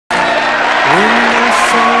when I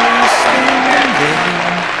saw you standing there,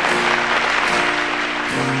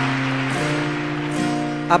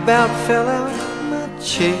 I about fell out my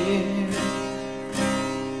chair.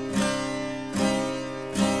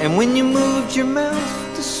 And when you moved your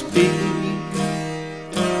mouth to speak,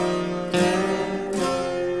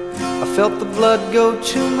 I felt the blood go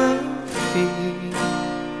to my feet.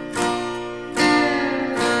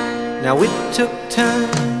 Now it took time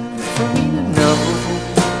for me to know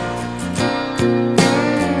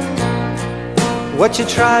what you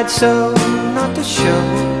tried so not to show.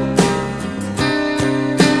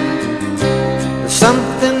 There's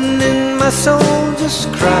something in my soul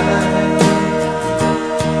just cried.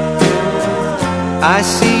 I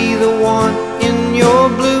see the one in your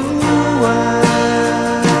blue eyes.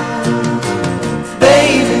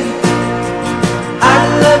 Baby,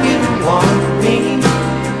 I'd love you to want me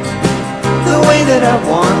the way that I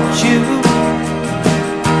want you,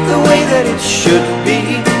 the way that it should be.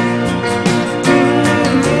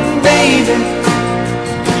 Baby,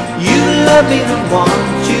 you love me to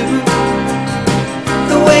want you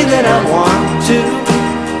the way that I want to,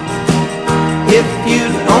 if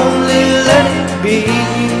you'd only let it be.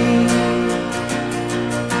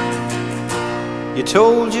 You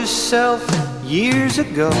told yourself years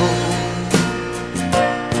ago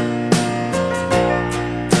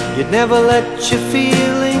you'd never let your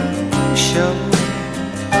feelings show.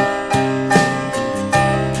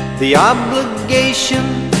 The obligation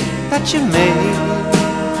that you made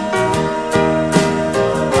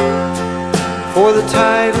for the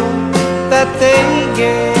title that they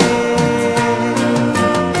gave.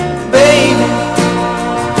 Baby,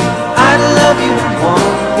 I'd love you to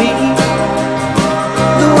want me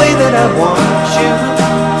the way that I want you,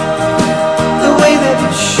 the way that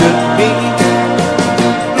it should be.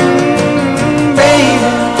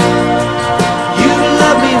 Baby, you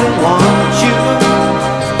love me to want you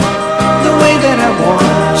the way that I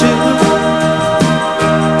want to,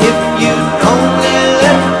 if you'd only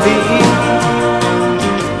let it be.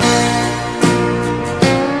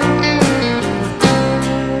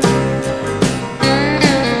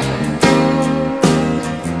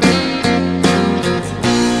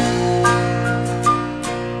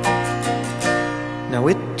 Now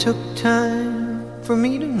it took time for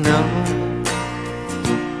me to know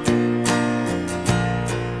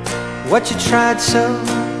what you tried so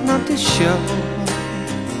not to show.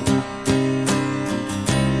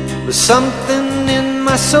 But something in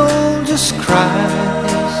my soul just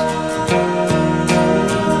cries.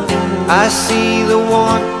 I see the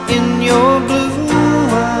one in your blue